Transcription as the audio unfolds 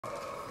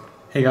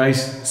Hey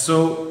guys,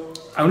 so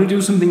I want to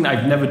do something that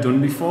I've never done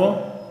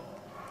before.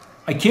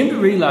 I came to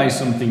realize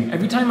something.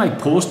 Every time I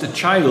post a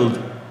child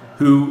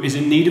who is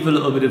in need of a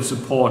little bit of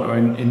support or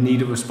in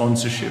need of a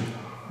sponsorship,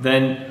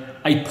 then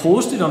I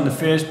post it on the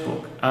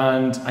Facebook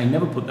and I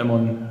never put them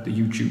on the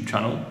YouTube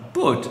channel.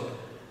 But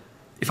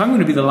if I'm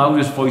going to be the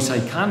loudest voice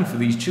I can for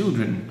these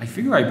children, I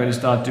figure I better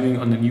start doing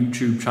it on the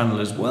YouTube channel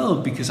as well,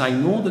 because I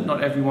know that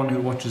not everyone who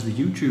watches the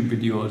YouTube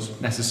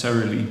videos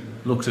necessarily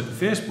looks at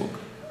the Facebook.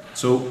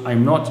 So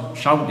I'm not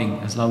shouting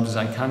as loud as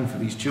I can for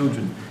these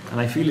children, and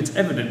I feel it's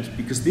evident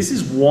because this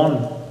is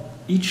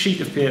each sheet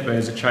of paper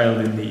is a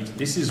child in need.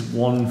 This is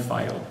one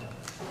file.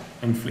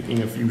 I'm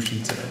flicking a few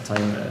sheets at a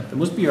time there. There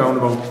must be around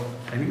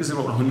I think there's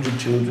about 100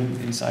 children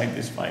inside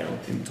this file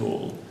in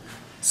total.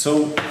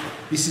 So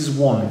this is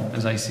one,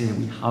 as I say,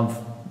 we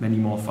have many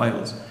more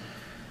files.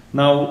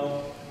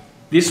 Now,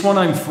 this one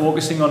I'm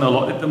focusing on a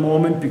lot at the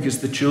moment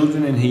because the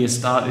children in here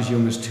start as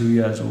young as 2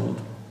 years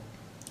old.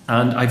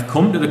 And I've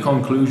come to the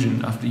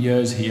conclusion after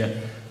years here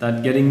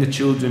that getting the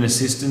children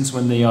assistance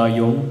when they are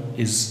young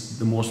is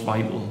the most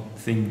vital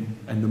thing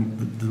and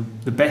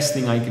the best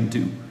thing I can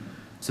do.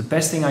 It's the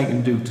best thing I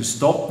can do to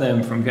stop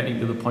them from getting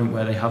to the point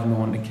where they have no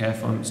one to care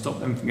for them, stop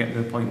them from getting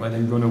to the point where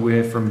they run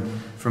away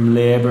from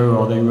labour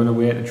or they run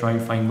away to try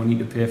and find money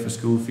to pay for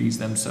school fees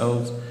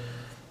themselves,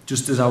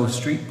 just as our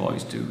street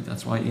boys do.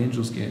 That's why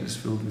Angels Gate is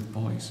filled with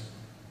boys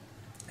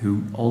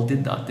who all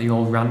did that. They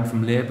all ran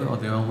from labour or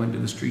they all went to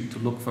the street to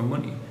look for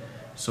money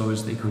so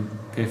as they could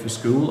pay for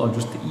school or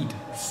just to eat.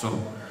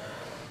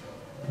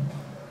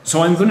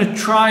 So I'm going to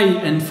try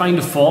and find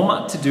a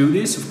format to do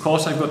this. Of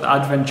course, I've got the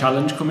Advent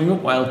Challenge coming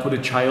up where I'll put a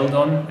child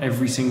on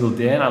every single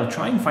day, and I'll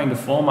try and find a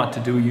format to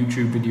do a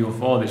YouTube video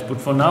for this.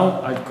 But for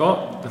now, I've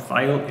got the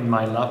file in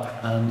my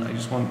lap and I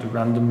just want to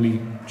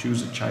randomly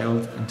choose a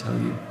child and tell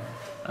you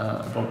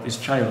about this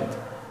child.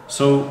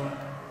 So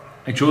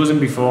I chose him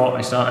before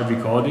I started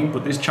recording,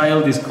 but this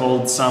child is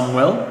called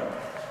Samuel,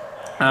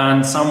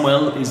 and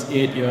Samuel is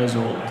 8 years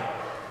old.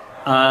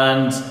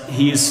 And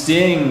he is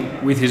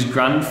staying with his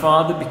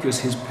grandfather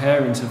because his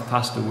parents have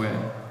passed away.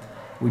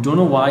 We don't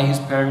know why his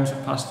parents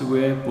have passed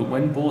away, but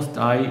when both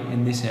die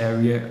in this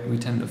area, we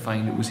tend to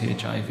find it was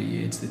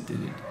HIV/AIDS that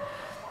did it.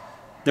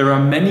 There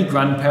are many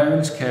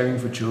grandparents caring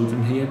for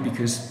children here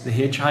because the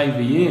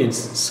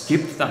HIV/AIDS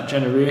skipped that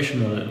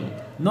generation a little.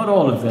 Not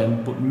all of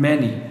them, but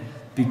many,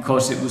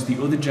 because it was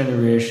the other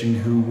generation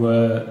who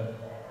were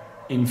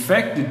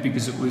infected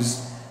because it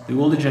was the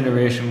older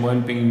generation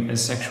weren't being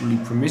as sexually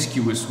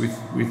promiscuous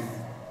with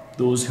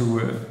those who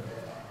were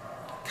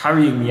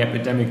carrying the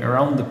epidemic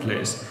around the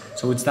place.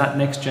 So it's that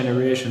next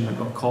generation that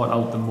got caught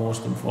out the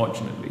most,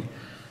 unfortunately.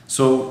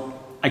 So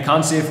I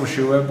can't say for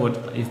sure,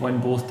 but if when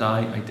both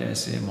die, I dare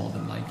say more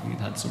than likely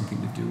it had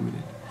something to do with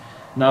it.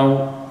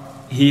 Now,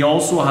 he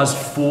also has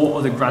 4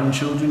 other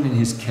grandchildren in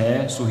his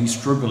care, so he's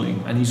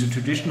struggling. And he's a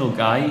traditional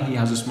guy. He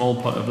has a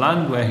small plot of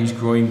land where he's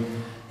growing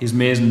his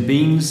maize and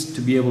beans to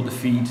be able to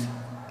feed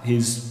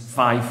his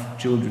 5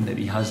 children that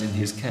he has in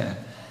his care.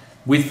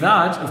 With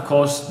that, of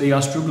course, they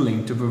are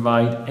struggling to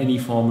provide any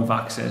form of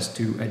access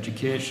to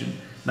education.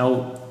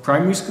 Now,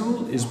 primary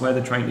school is where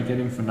they're trying to get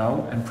him for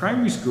now, and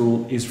primary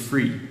school is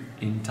free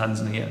in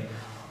Tanzania.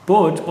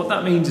 But what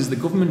that means is the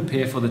government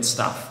pay for the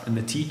staff and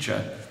the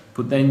teacher,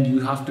 but then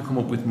you have to come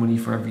up with money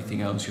for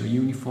everything else. Your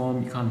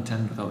uniform, you can't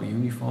attend without a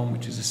uniform,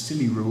 which is a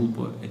silly rule,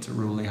 but it's a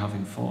rule they have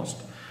enforced.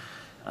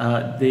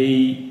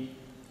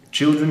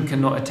 Children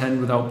cannot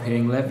attend without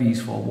paying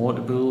levies for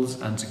water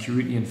bills and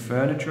security and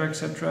furniture,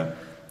 etc.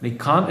 They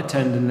can't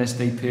attend unless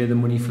they pay the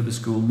money for the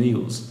school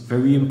meals.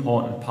 Very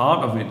important part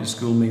of it is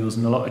school meals,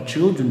 and a lot of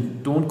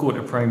children don't go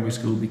to primary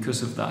school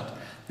because of that.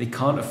 They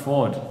can't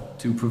afford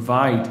to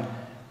provide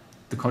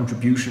the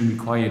contribution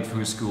required for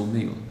a school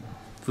meal.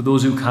 For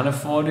those who can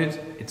afford it,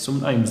 it's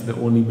sometimes the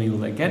only meal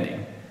they're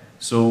getting.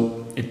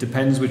 So it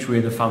depends which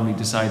way the family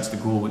decides to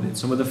go with it.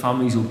 Some of the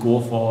families will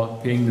go for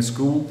paying the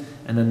school,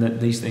 and then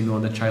at least they know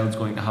the child's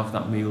going to have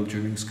that meal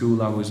during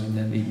school hours, and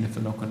then even if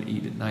they're not going to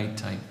eat at night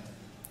time.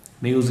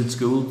 Meals at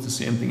school, it's the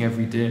same thing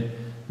every day.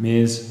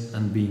 Maize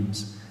and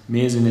beans.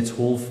 Maize in its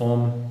whole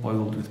form,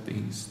 boiled with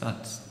beans.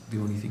 That's the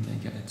only thing they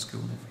get at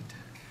school every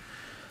day.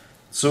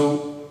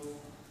 So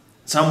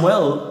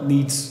Samuel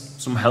needs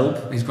some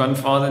help. His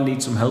grandfather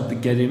needs some help to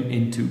get him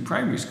into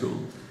primary school.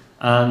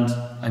 And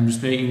I'm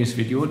just making this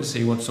video to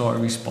see what sort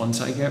of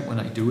response I get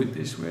when I do it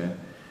this way.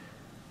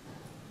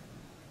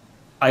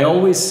 I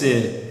always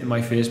say in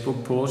my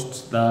Facebook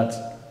posts that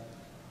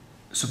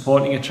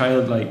supporting a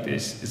child like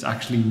this is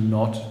actually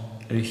not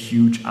a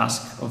huge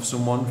ask of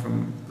someone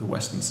from the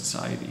Western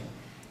society.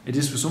 It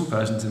is for some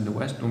persons in the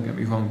West, don't get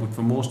me wrong, but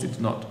for most it's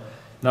not.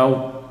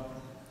 Now,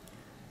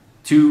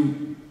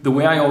 the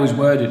way I always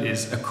word it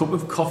is a cup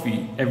of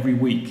coffee every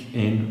week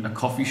in a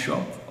coffee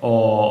shop,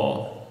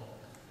 or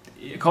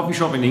a coffee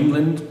shop in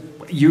England,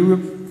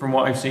 Europe, from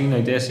what I've seen,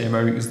 I dare say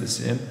America's the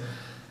same.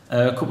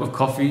 A cup of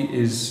coffee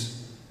is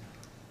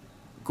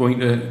going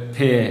to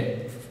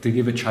pay to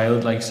give a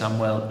child like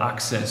Samuel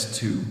access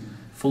to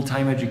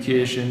full-time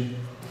education,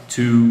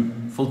 to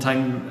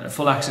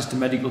full access to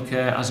medical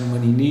care as and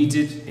when he needs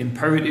it.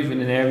 Imperative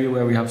in an area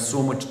where we have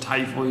so much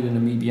typhoid and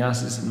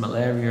amoebiasis and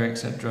malaria,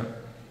 etc.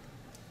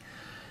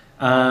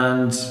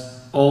 And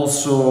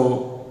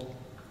also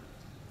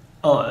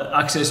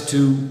access to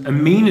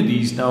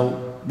amenities. Now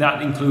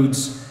that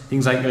includes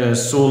things like a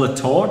solar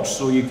torch,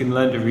 so you can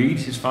learn to read.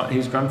 His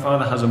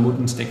grandfather has a mud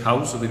and stick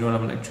house, so they don't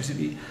have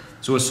electricity.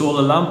 So a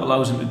solar lamp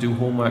allows him to do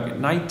homework at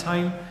night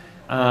time,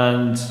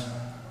 and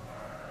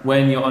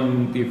when you're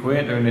on the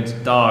equator and it's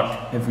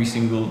dark every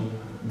single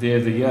day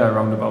of the year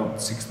around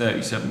about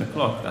 6:30, 7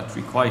 o'clock, that's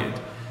required.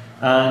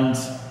 And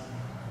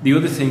the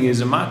other thing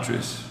is a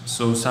mattress.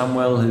 So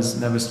Samuel has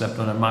never slept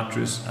on a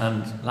mattress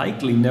and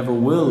likely never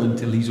will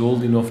until he's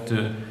old enough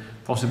to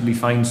possibly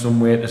find some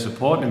way to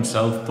support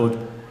himself, but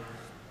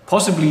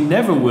possibly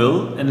never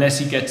will unless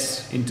he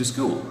gets into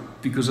school,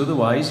 because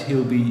otherwise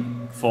he'll be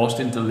forced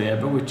into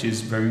labour, which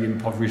is a very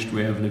impoverished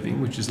way of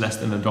living, which is less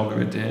than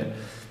 $1 a day,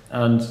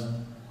 and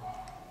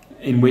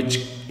in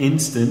which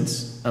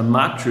instance a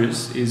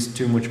mattress is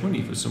too much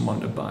money for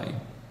someone to buy.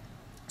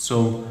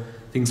 So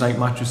things like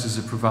mattresses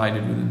are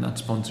provided within that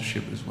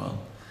sponsorship as well,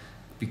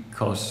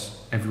 because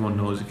everyone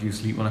knows if you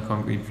sleep on a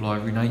concrete floor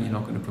every night, you're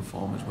not going to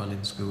perform as well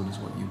in school as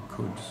what you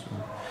could.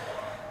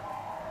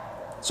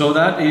 So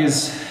that is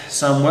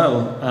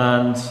Samuel,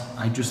 and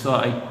I just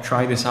thought I'd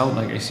try this out,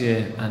 like I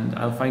say, and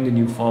I'll find a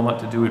new format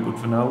to do it, but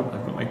for now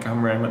I've got my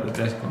camera, I'm at the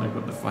desk and I've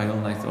got the file,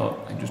 and I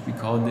thought I'd just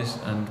record this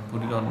and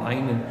put it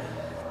online and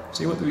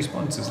see what the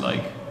response is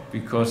like,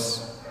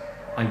 because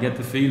I get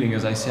the feeling,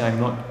 as I say, I'm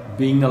not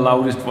being the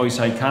loudest voice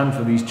I can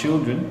for these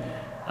children,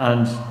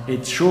 and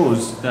it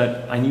shows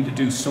that I need to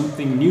do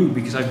something new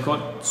because I've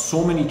got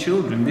so many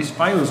children. This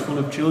file is full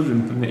of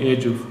children from the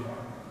age of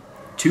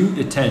 2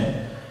 to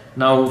 10.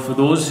 Now, for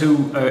those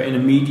who are in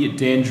immediate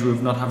danger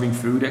of not having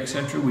food,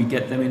 etc., we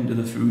get them into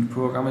the food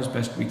program as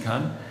best we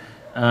can.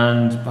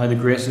 And by the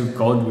grace of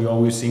God, we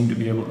always seem to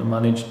be able to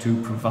manage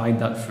to provide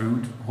that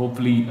food.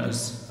 Hopefully,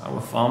 as our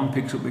farm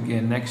picks up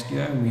again next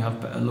year and we have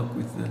better luck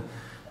with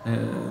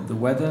the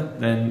weather,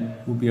 then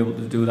we'll be able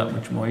to do that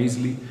much more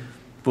easily.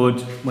 But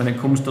when it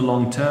comes to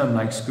long term,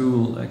 like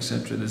school,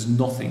 etc., there's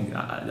nothing,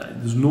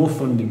 there's no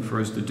funding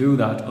for us to do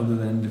that other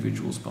than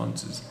individual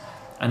sponsors.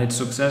 And it's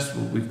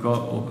successful. We've got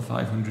over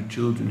 500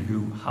 children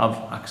who have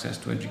access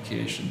to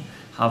education,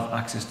 have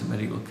access to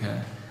medical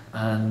care,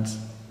 and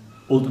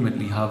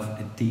ultimately have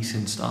a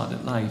decent start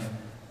at life,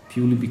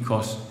 purely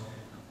because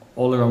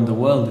all around the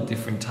world at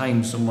different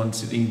times, someone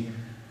sitting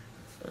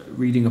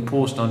reading a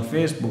post on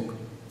Facebook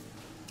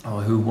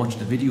or who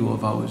watched a video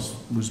of ours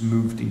was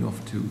moved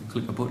enough to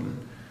click a button.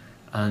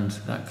 And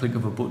that click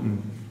of a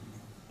button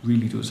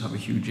really does have a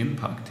huge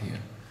impact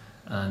here.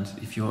 And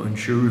if you're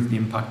unsure of the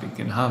impact it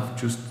can have,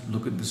 just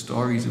look at the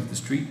stories of the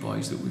street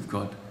boys that we've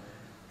got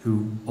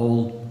who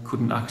all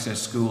couldn't access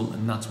school,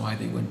 and that's why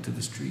they went to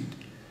the street.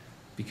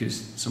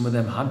 Because some of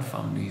them had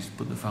families,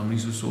 but the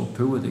families were so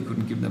poor they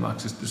couldn't give them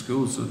access to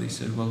school, so they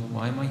said, well,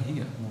 why am I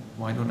here?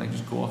 Why don't I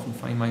just go off and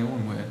find my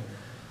own way?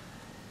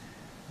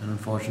 And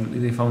unfortunately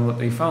they found what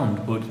they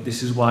found. But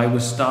this is why we're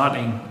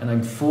starting, and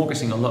I'm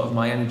focusing a lot of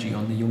my energy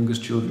on the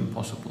youngest children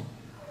possible.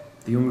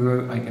 The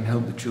younger I can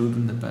help the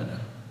children, the better.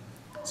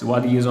 So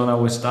Wadi is on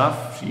our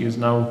staff. She is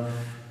now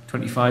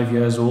 25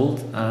 years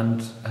old,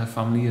 and her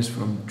family is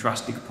from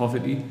drastic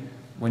poverty.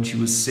 When she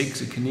was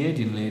 6, a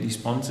Canadian lady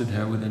sponsored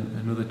her with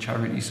another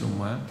charity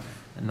somewhere,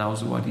 and now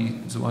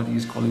Zawadi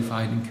is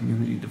qualified in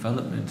community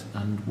development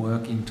and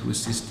working to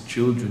assist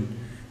children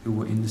who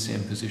were in the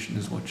same position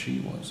as what she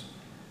was.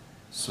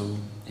 So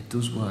it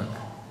does work.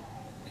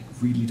 It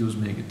really does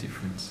make a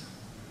difference.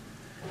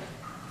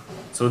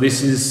 So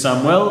this is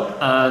Samuel,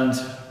 and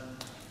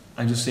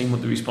I'm just seeing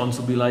what the response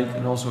will be like.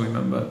 And also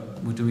remember,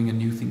 we're doing a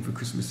new thing for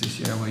Christmas this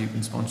year where you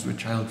can sponsor a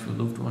child for a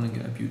loved one and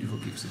get a beautiful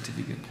gift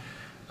certificate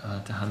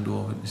to hand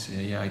over to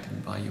say, yeah, I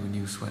didn't buy you a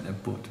new sweater,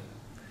 but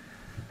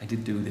I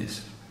did do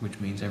this, which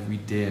means every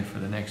day for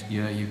the next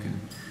year you can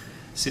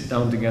sit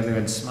down together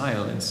and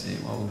smile and say,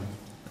 well,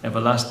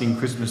 everlasting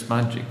Christmas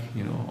magic,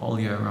 you know, all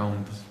year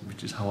round,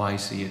 which is how I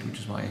see it, which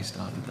is why I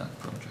started that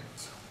project.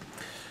 So,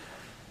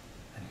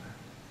 anyway,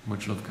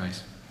 much love,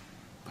 guys.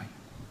 Bye.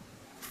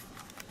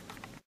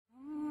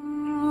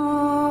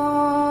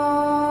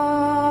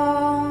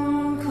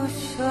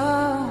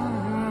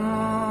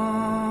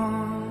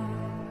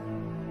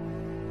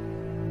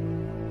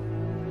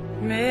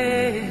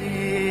 May